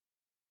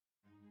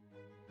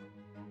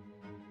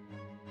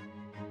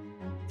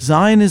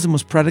Zionism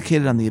was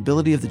predicated on the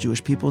ability of the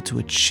Jewish people to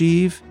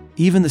achieve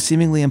even the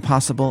seemingly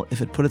impossible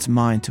if it put its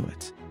mind to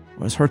it.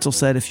 Or as Herzl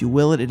said, if you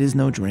will it, it is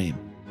no dream.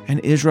 And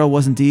Israel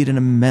was indeed an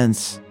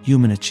immense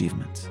human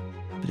achievement.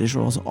 But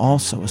Israel is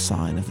also a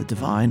sign of the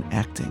divine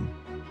acting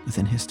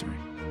within history.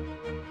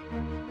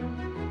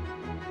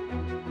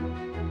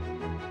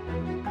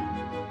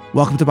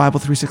 Welcome to Bible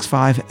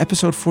 365,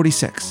 episode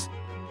 46,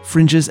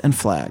 Fringes and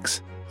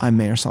Flags. I'm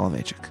Meir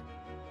Soloveichik.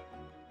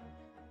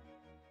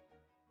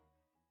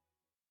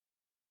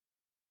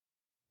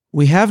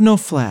 We have no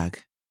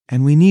flag,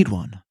 and we need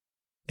one.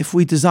 If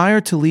we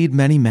desire to lead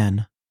many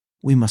men,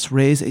 we must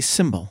raise a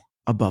symbol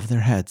above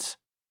their heads.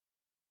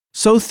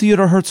 So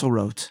Theodor Herzl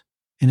wrote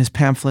in his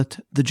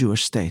pamphlet, The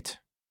Jewish State.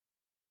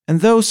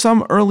 And though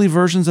some early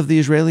versions of the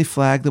Israeli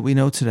flag that we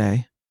know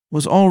today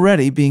was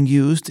already being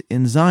used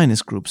in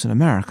Zionist groups in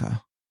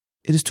America,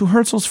 it is to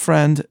Herzl's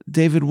friend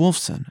David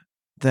Wolfson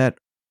that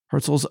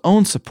Herzl's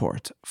own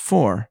support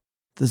for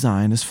the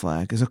Zionist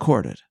flag is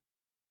accorded.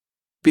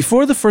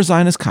 Before the First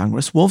Zionist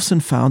Congress, Wolfson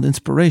found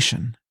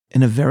inspiration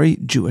in a very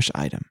Jewish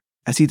item.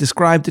 As he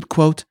described it,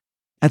 quote,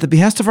 "At the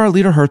behest of our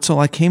leader Herzl,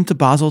 I came to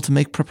Basel to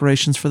make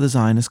preparations for the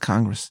Zionist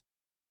Congress.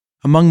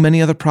 Among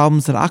many other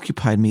problems that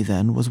occupied me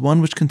then was one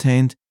which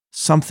contained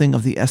something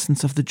of the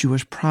essence of the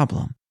Jewish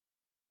problem.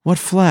 What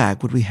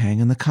flag would we hang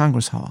in the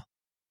Congress Hall?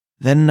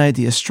 Then an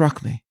idea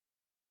struck me.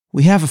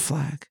 We have a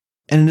flag,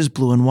 and it is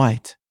blue and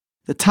white,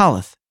 the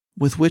talith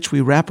with which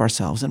we wrap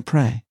ourselves and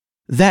pray.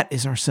 That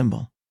is our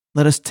symbol.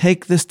 Let us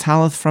take this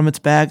talith from its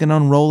bag and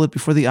unroll it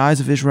before the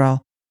eyes of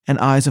Israel and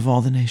eyes of all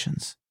the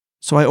nations.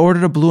 So I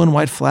ordered a blue and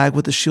white flag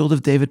with the shield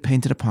of David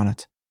painted upon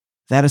it.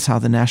 That is how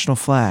the national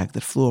flag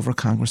that flew over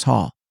Congress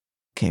Hall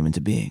came into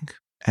being."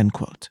 End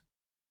quote.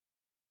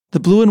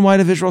 The blue and white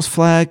of Israel's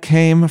flag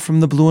came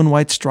from the blue and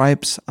white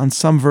stripes on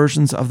some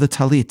versions of the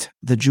talit,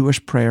 the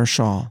Jewish prayer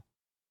shawl.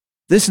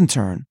 This, in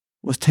turn,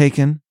 was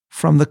taken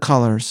from the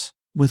colors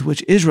with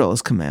which Israel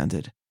is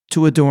commanded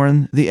to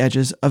adorn the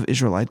edges of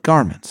Israelite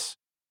garments.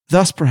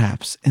 Thus,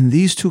 perhaps, in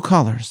these two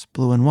colors,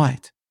 blue and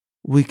white,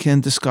 we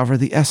can discover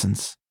the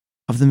essence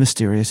of the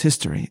mysterious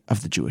history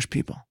of the Jewish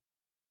people.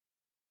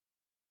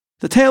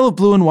 The tale of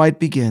blue and white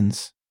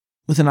begins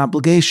with an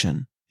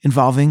obligation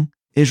involving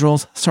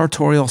Israel's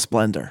sartorial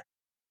splendor.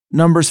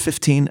 Numbers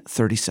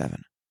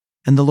 15:37.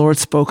 And the Lord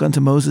spoke unto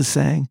Moses,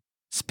 saying,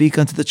 Speak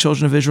unto the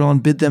children of Israel,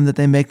 and bid them that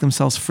they make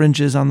themselves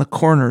fringes on the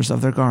corners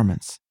of their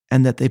garments,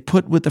 and that they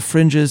put with the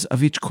fringes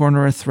of each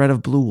corner a thread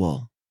of blue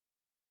wool.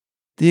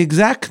 The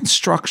exact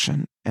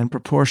construction and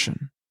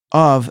proportion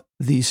of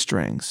these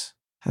strings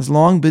has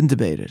long been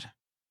debated,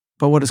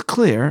 but what is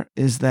clear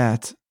is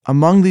that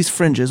among these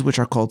fringes, which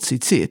are called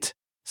tzitzit,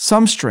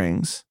 some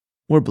strings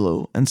were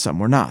blue and some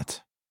were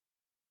not.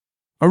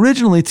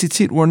 Originally,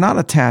 tzitzit were not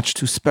attached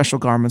to special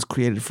garments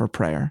created for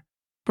prayer,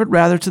 but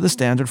rather to the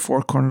standard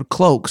four-cornered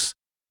cloaks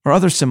or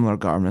other similar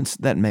garments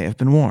that may have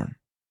been worn.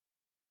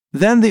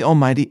 Then the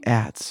Almighty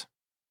adds,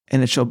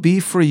 "And it shall be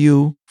for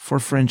you for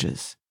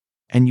fringes,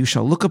 and you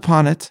shall look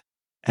upon it,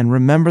 and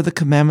remember the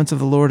commandments of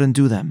the Lord and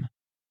do them,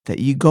 that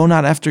ye go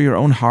not after your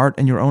own heart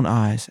and your own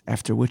eyes,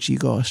 after which ye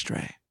go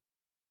astray."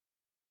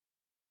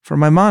 For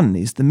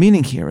Maimonides, the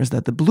meaning here is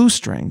that the blue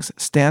strings,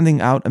 standing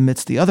out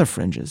amidst the other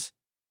fringes,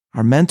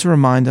 are meant to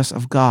remind us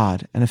of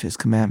God and of His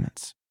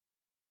commandments.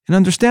 In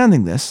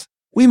understanding this,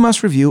 we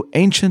must review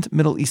ancient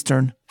Middle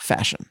Eastern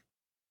fashion.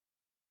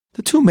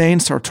 The two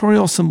main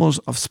sartorial symbols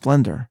of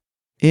splendor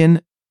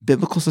in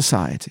biblical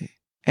society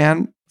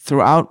and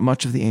throughout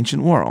much of the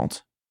ancient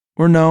world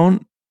were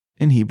known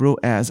in Hebrew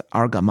as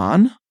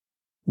argaman,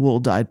 wool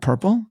dyed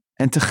purple,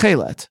 and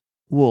techelet,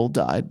 wool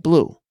dyed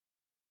blue.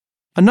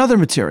 Another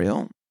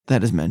material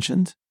that is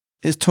mentioned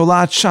is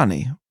tolat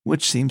shani,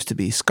 which seems to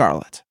be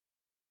scarlet.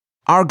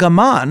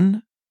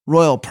 Argaman,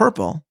 royal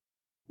purple,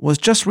 was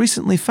just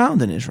recently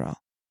found in Israel,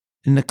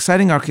 an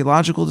exciting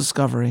archaeological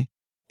discovery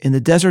in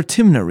the desert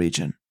Timna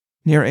region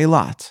near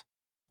Eilat,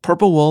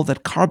 purple wool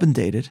that carbon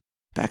dated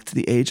back to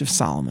the age of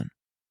Solomon.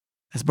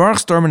 As Baruch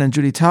Sturman and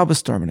Judy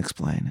Taubes Sturman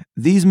explain,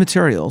 these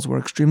materials were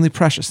extremely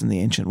precious in the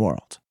ancient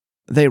world.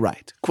 They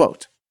write,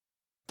 quote,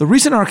 "The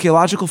recent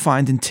archaeological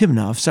find in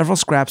Timna of several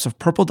scraps of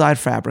purple-dyed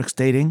fabrics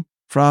dating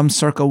from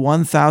circa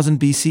 1000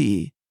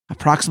 BCE,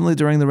 approximately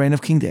during the reign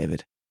of King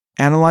David,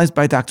 analyzed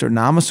by Dr.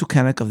 Naama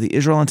Sukenik of the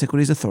Israel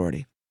Antiquities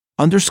Authority,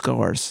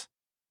 underscores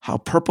how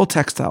purple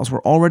textiles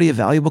were already a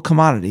valuable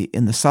commodity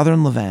in the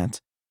southern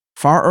Levant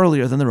far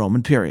earlier than the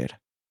Roman period.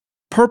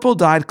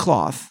 Purple-dyed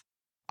cloth,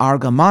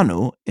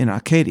 argamanu in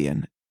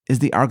Akkadian, is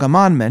the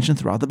argaman mentioned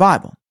throughout the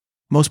Bible,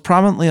 most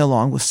prominently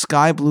along with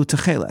sky blue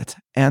techelet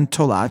and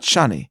tolat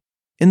shani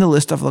in the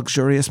list of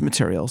luxurious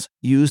materials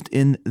used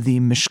in the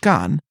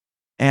Mishkan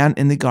and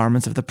in the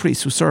garments of the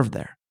priests who served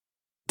there.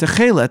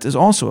 Techelet is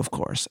also, of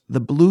course,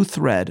 the blue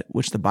thread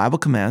which the Bible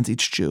commands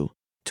each Jew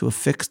to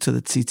affix to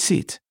the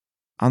tzitzit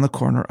on the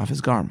corner of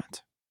his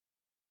garment.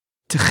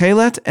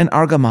 Techelet and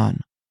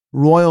argaman,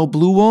 royal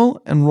blue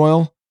wool and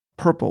royal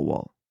purple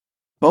wool.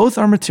 Both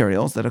are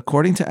materials that,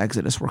 according to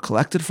Exodus, were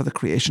collected for the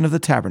creation of the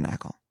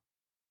tabernacle.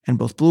 and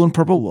both blue and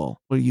purple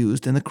wool were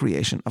used in the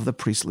creation of the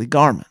priestly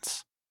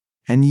garments.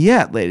 And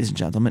yet, ladies and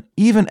gentlemen,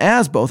 even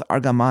as both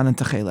argaman and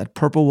techelet,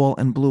 purple wool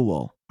and blue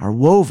wool, are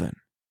woven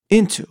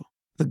into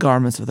the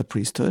garments of the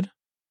priesthood,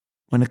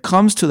 when it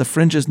comes to the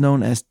fringes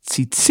known as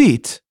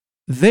tzitzit,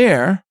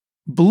 there,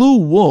 blue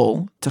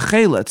wool,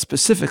 techelet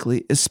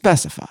specifically, is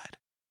specified.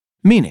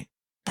 Meaning,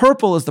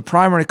 purple is the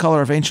primary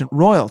color of ancient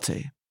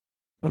royalty,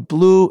 but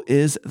blue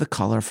is the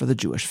color for the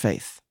Jewish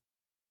faith.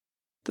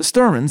 The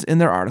Sturmans, in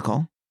their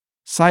article,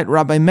 cite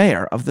Rabbi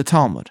Meir of the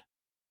Talmud,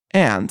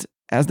 and,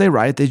 as they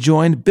write, they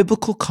joined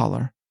biblical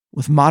color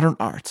with modern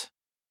art.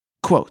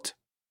 Quote,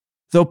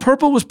 though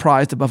purple was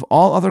prized above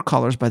all other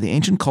colors by the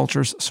ancient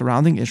cultures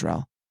surrounding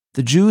Israel,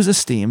 the Jews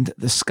esteemed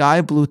the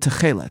sky blue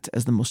techelet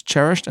as the most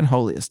cherished and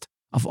holiest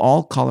of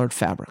all colored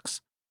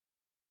fabrics.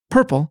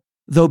 Purple,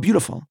 though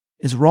beautiful,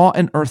 is raw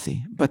and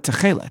earthy, but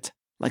techelet,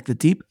 like the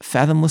deep,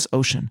 fathomless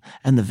ocean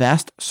and the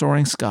vast,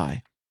 soaring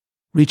sky,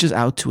 reaches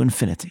out to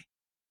infinity.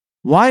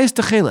 Why is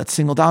techelet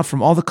singled out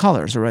from all the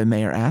colors, Rabbi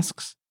Meir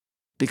asks?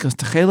 Because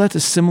techelet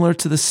is similar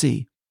to the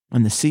sea,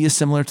 and the sea is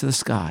similar to the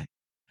sky,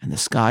 and the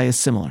sky is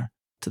similar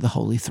to the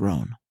holy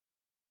throne.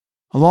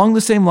 Along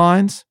the same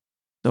lines,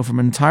 though from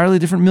an entirely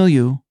different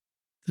milieu,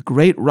 the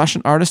great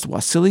Russian artist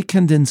Wassily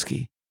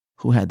Kandinsky,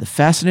 who had the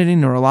fascinating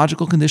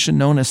neurological condition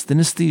known as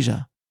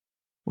synesthesia,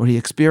 where he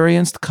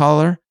experienced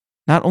color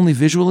not only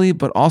visually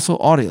but also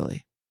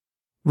audially,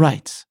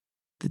 writes,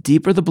 the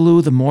deeper the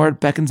blue, the more it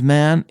beckons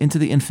man into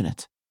the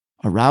infinite,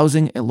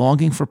 arousing a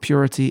longing for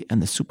purity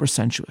and the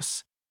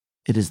supersensuous.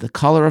 It is the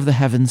color of the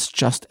heavens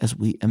just as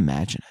we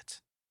imagine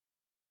it.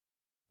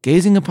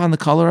 Gazing upon the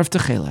color of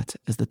techelet,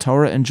 as the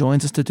Torah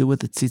enjoins us to do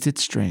with the tzitzit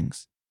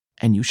strings,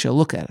 and you shall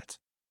look at it,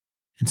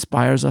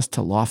 inspires us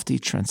to lofty,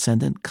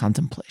 transcendent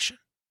contemplation.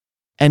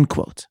 End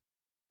quote.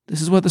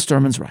 This is what the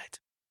Sturmans write.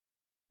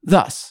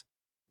 Thus,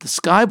 the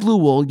sky blue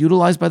wool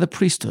utilized by the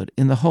priesthood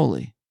in the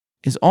holy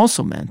is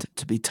also meant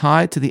to be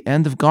tied to the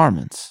end of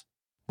garments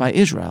by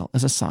Israel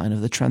as a sign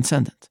of the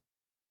transcendent.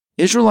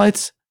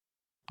 Israelites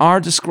are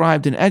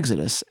described in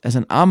Exodus as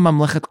an Am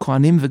Mamlechet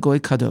Kohanim V'Goy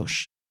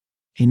Kadosh,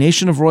 a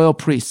nation of royal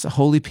priests, a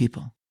holy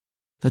people.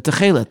 The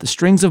techelet, the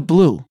strings of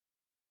blue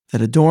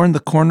that adorn the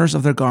corners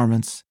of their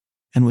garments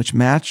and which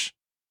match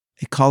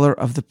a color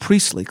of the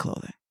priestly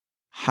clothing,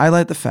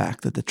 highlight the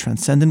fact that the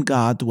transcendent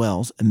God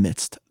dwells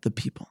amidst the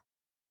people.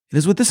 It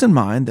is with this in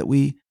mind that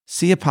we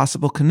see a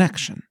possible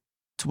connection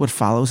to what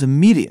follows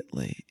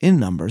immediately in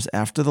Numbers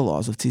after the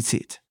laws of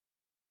Tzitzit.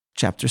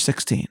 Chapter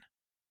 16.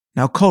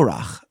 Now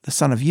Korach, the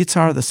son of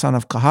Yitzhar, the son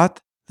of Kahat,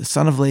 the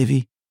son of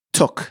Levi,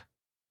 took,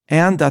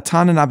 and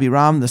Datan and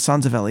Abiram, the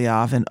sons of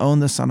Eliav, and On,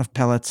 the son of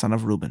Pelet, son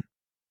of Reuben.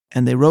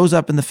 And they rose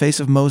up in the face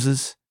of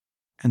Moses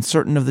and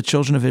certain of the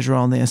children of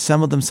Israel, and they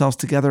assembled themselves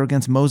together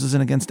against Moses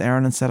and against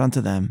Aaron, and said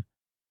unto them,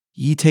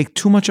 Ye take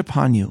too much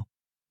upon you,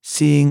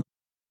 seeing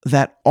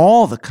that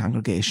all the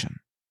congregation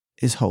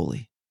is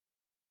holy,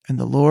 and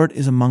the Lord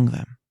is among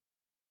them.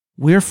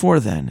 Wherefore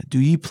then do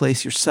ye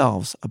place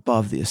yourselves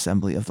above the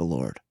assembly of the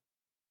Lord?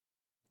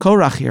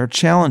 Korach here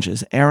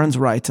challenges Aaron's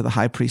right to the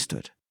high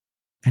priesthood,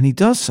 and he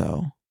does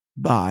so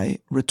by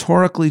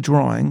rhetorically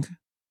drawing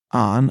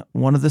on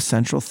one of the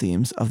central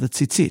themes of the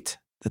tzitzit,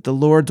 that the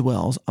Lord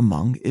dwells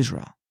among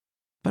Israel.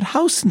 But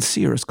how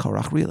sincere is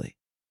Korach really?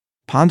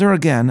 Ponder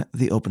again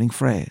the opening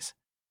phrase,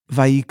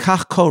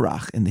 Vayikach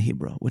Korach in the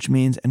Hebrew, which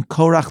means, and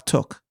Korach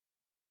took.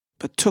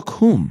 But took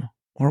whom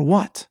or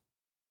what?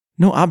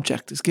 No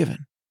object is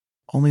given,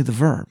 only the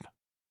verb.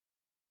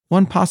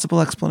 One possible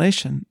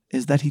explanation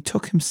is that he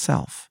took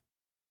himself.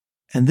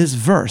 And this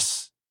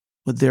verse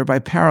would thereby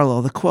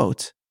parallel the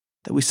quote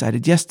that we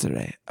cited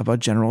yesterday about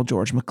General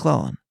George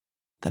McClellan,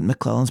 that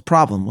McClellan's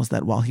problem was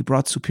that while he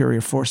brought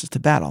superior forces to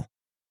battle,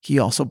 he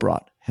also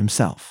brought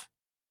himself.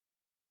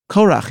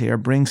 Korach here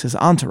brings his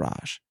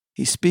entourage.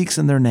 He speaks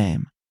in their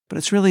name, but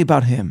it's really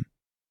about him.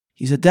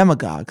 He's a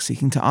demagogue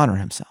seeking to honor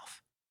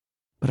himself.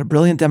 But a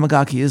brilliant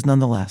demagogue he is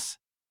nonetheless,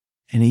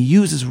 and he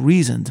uses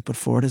reason to put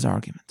forward his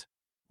argument.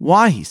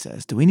 Why, he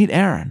says, do we need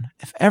Aaron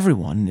if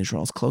everyone in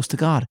Israel is close to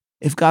God,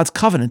 if God's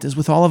covenant is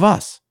with all of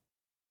us?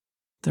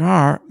 There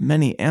are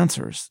many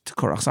answers to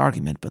Korach's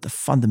argument, but the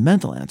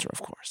fundamental answer,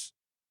 of course,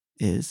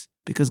 is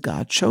because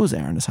God chose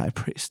Aaron as high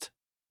priest,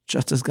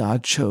 just as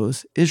God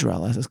chose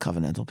Israel as his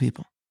covenantal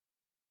people.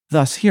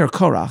 Thus, here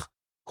Korach,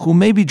 who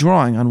may be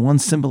drawing on one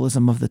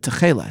symbolism of the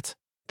techelet,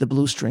 the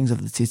blue strings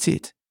of the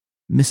tzitzit,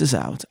 misses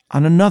out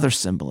on another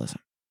symbolism,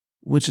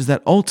 which is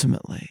that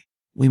ultimately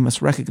we must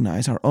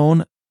recognize our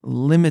own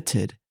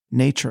limited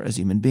nature as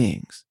human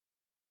beings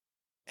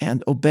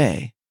and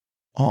obey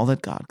all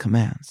that God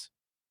commands.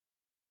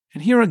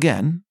 And here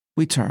again,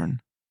 we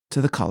turn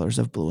to the colors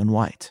of blue and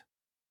white.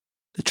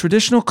 The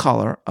traditional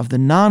color of the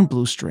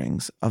non-blue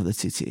strings of the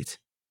tzitzit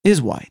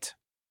is white.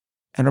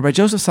 And Rabbi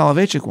Joseph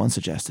Soloveitchik once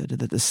suggested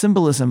that the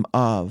symbolism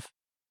of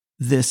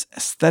this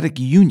aesthetic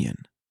union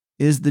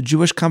is the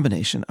Jewish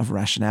combination of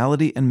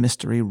rationality and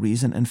mystery,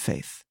 reason and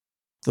faith.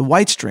 The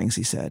white strings,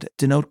 he said,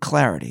 denote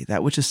clarity,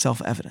 that which is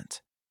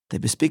self-evident. They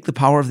bespeak the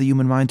power of the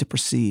human mind to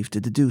perceive,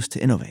 to deduce,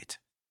 to innovate.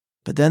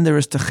 But then there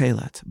is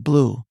Techelet,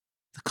 blue,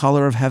 the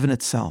color of heaven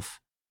itself,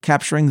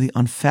 capturing the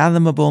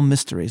unfathomable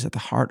mysteries at the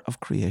heart of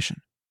creation.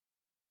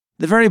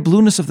 The very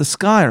blueness of the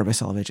sky, Rabbi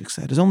Soloveitchik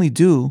said, is only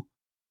due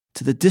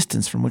to the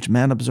distance from which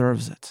man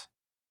observes it.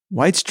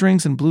 White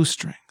strings and blue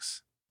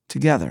strings,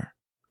 together,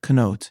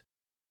 connote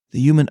the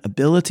human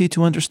ability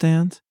to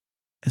understand,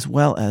 as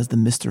well as the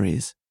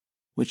mysteries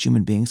which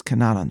human beings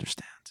cannot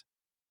understand.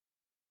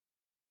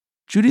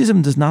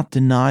 Judaism does not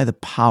deny the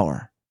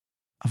power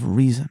of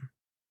reason,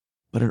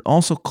 but it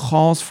also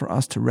calls for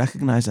us to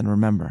recognize and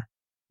remember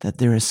that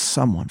there is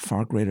someone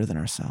far greater than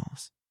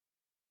ourselves.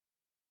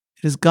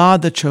 It is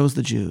God that chose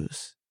the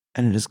Jews,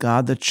 and it is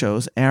God that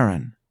chose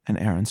Aaron and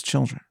Aaron's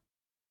children.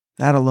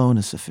 That alone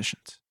is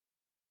sufficient.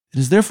 It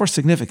is therefore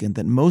significant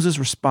that Moses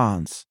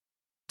responds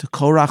to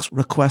Korach's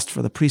request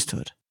for the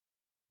priesthood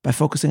by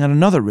focusing on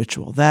another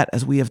ritual that,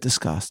 as we have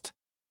discussed,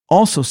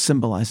 also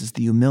symbolizes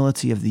the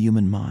humility of the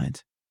human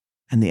mind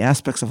and the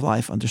aspects of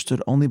life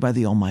understood only by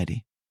the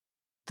Almighty.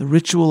 The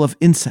ritual of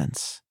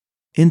incense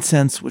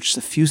which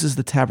suffuses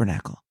the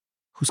tabernacle,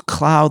 whose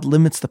cloud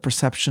limits the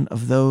perception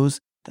of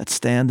those that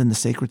stand in the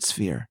sacred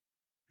sphere,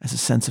 as a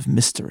sense of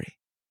mystery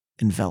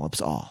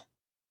envelops all.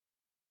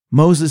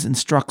 Moses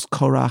instructs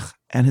Korach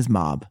and his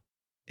mob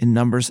in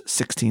Numbers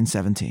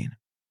 16:17,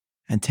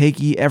 "And take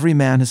ye every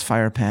man his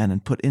firepan,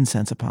 and put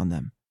incense upon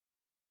them,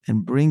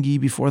 and bring ye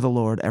before the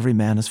Lord every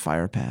man his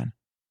firepan,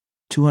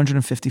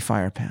 250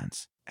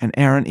 firepans, and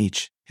Aaron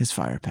each his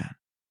firepan."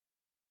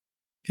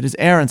 It is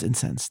Aaron's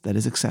incense that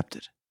is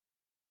accepted.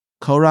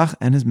 Korach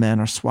and his men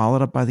are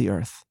swallowed up by the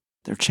earth,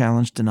 their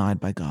challenge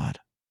denied by God.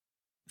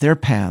 Their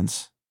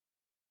pans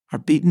are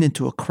beaten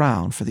into a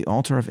crown for the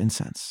altar of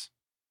incense,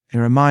 a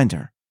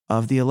reminder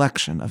of the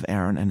election of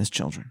Aaron and his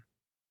children.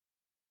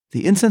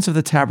 The incense of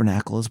the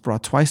tabernacle is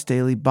brought twice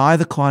daily by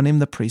the Kohanim,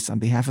 the priests, on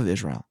behalf of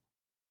Israel,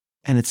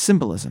 and its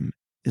symbolism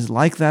is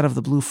like that of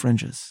the blue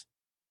fringes.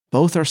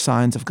 Both are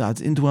signs of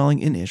God's indwelling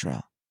in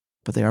Israel,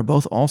 but they are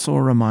both also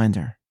a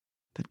reminder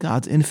that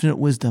God's infinite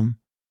wisdom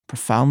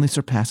profoundly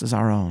surpasses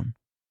our own,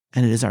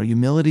 and it is our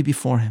humility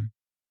before Him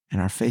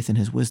and our faith in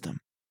His wisdom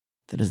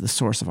that is the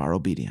source of our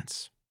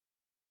obedience.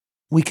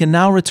 We can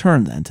now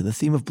return then to the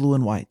theme of blue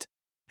and white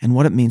and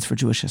what it means for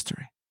Jewish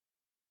history.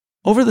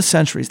 Over the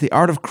centuries, the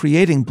art of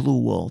creating blue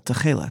wool,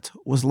 techelet,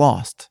 was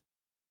lost,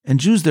 and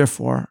Jews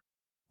therefore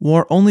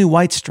wore only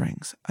white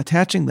strings,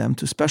 attaching them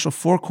to special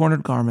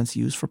four-cornered garments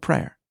used for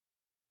prayer.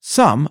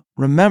 Some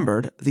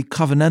remembered the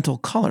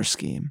covenantal color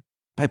scheme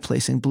by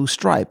placing blue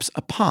stripes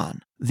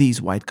upon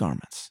these white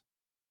garments.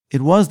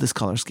 It was this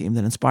color scheme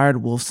that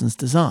inspired Wolfson's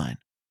design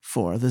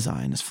for the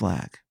Zionist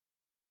flag.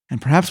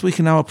 And perhaps we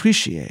can now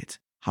appreciate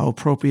how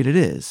appropriate it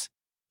is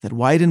that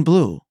white and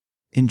blue,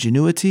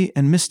 ingenuity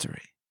and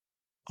mystery,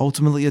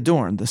 ultimately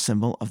adorned the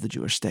symbol of the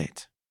Jewish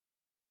state.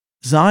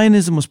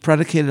 Zionism was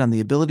predicated on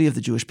the ability of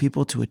the Jewish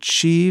people to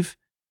achieve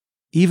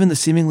even the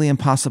seemingly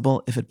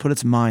impossible if it put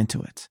its mind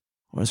to it.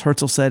 Or as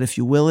Herzl said, if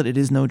you will it, it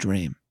is no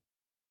dream.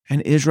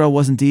 And Israel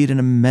was indeed an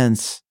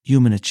immense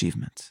human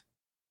achievement.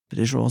 But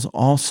Israel is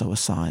also a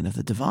sign of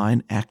the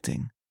divine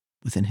acting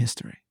within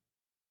history.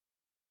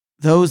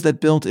 Those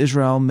that built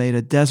Israel made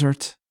a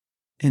desert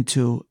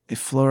into a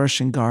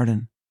flourishing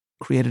garden,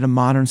 created a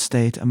modern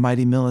state, a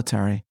mighty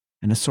military,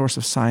 and a source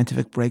of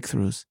scientific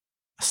breakthroughs,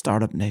 a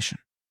startup nation.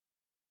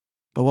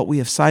 But what we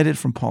have cited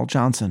from Paul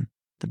Johnson,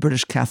 the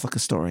British Catholic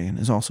historian,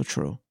 is also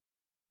true.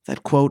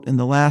 That, quote, in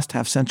the last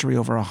half-century,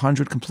 over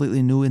 100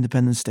 completely new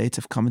independent states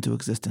have come into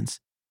existence.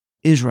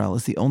 Israel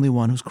is the only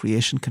one whose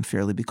creation can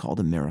fairly be called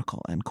a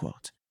miracle, end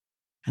quote.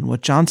 And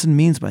what Johnson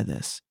means by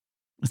this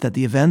is that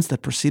the events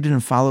that preceded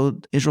and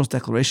followed Israel's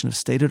declaration of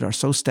statehood are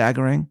so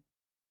staggering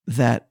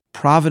that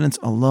providence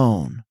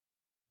alone,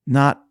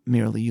 not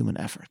merely human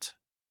effort,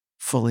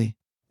 fully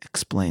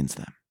explains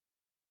them.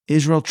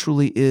 Israel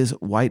truly is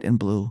white and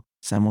blue,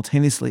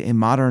 simultaneously a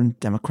modern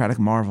democratic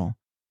marvel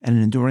and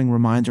an enduring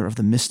reminder of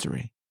the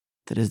mystery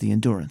that is the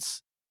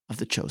endurance of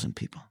the chosen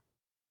people.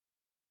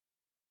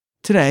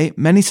 Today,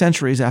 many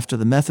centuries after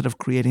the method of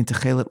creating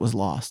techelet was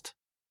lost,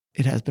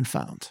 it has been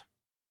found.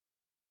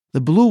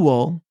 The blue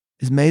wool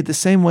is made the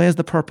same way as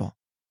the purple,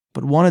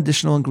 but one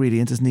additional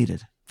ingredient is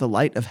needed, the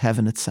light of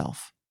heaven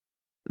itself.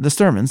 The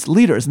Sturmans,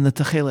 leaders in the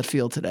techelet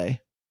field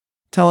today,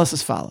 tell us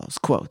as follows,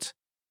 quote,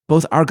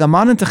 both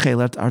argaman and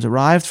techelet are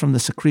derived from the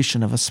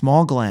secretion of a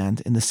small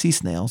gland in the sea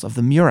snails of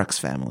the murex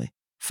family,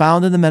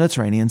 found in the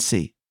Mediterranean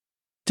Sea.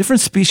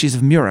 Different species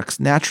of murex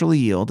naturally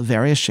yield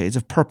various shades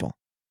of purple.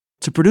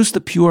 To produce the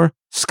pure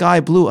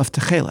sky blue of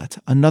techelet,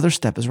 another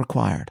step is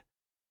required: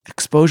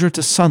 exposure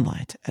to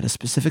sunlight at a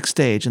specific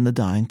stage in the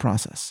dyeing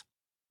process.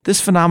 This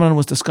phenomenon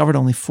was discovered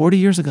only 40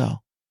 years ago,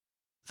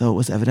 though it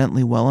was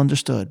evidently well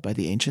understood by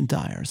the ancient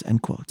dyers,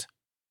 end quote.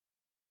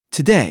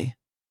 Today,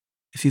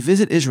 if you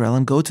visit Israel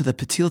and go to the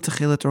Petil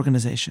Techelet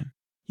organization,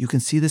 you can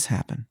see this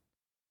happen.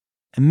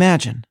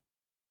 Imagine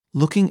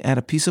looking at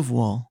a piece of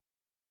wool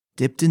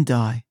dipped in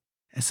dye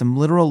as some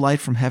literal light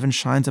from heaven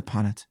shines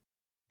upon it,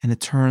 and it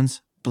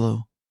turns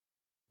blue.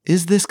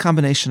 Is this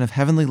combination of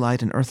heavenly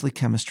light and earthly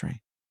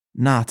chemistry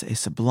not a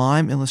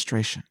sublime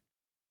illustration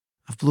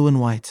of blue and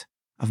white,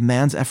 of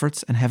man's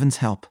efforts and heaven's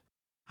help,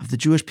 of the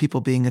Jewish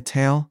people being a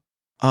tale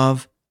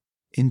of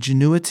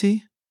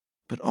ingenuity,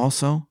 but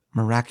also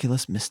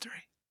miraculous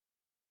mystery.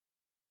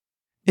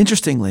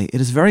 Interestingly,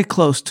 it is very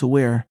close to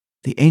where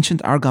the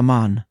ancient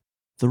argaman,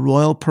 the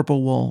royal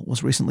purple wool,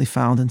 was recently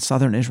found in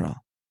southern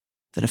Israel,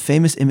 that a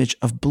famous image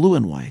of blue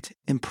and white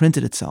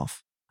imprinted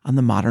itself on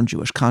the modern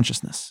Jewish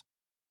consciousness.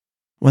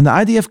 When the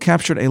IDF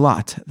captured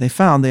Eilat, they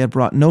found they had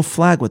brought no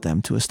flag with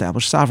them to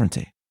establish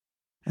sovereignty,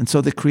 and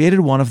so they created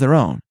one of their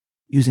own,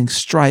 using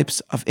stripes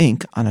of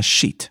ink on a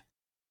sheet.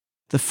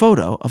 The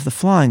photo of the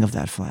flying of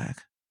that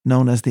flag,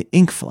 known as the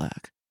ink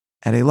flag,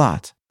 at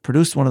Eilat,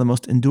 produced one of the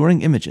most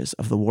enduring images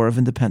of the War of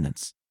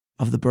Independence,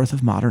 of the birth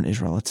of modern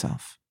Israel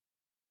itself.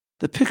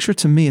 The picture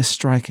to me is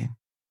striking,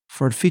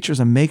 for it features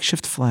a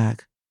makeshift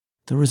flag,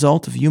 the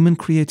result of human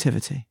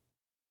creativity,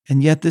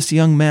 and yet this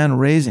young man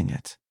raising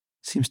it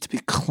seems to be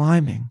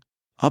climbing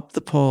up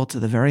the pole to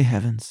the very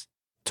heavens,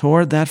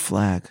 toward that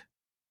flag,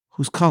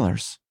 whose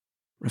colors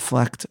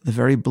reflect the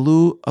very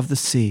blue of the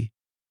sea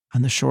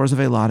on the shores of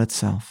Eilat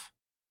itself,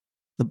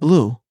 the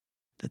blue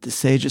that the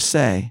sages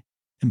say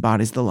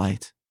embodies the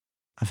light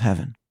of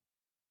heaven.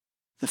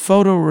 The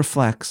photo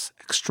reflects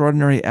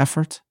extraordinary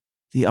effort,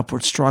 the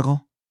upward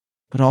struggle,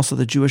 but also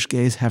the Jewish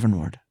gaze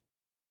heavenward.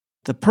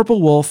 The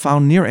purple wool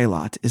found near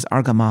Eilat is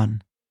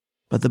argaman,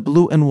 but the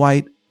blue and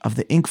white of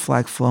the ink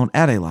flag flown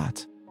at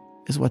Eilat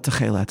is what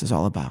Techelet is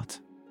all about.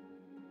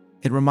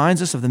 It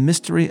reminds us of the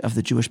mystery of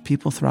the Jewish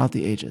people throughout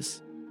the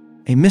ages,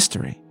 a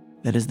mystery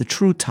that is the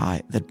true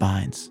tie that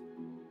binds,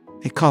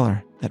 a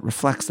color that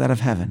reflects that of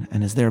heaven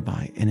and is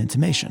thereby an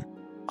intimation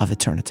of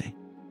eternity.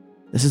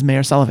 This is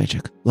Meir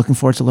Soloveichik, looking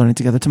forward to learning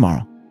together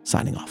tomorrow,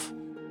 signing off.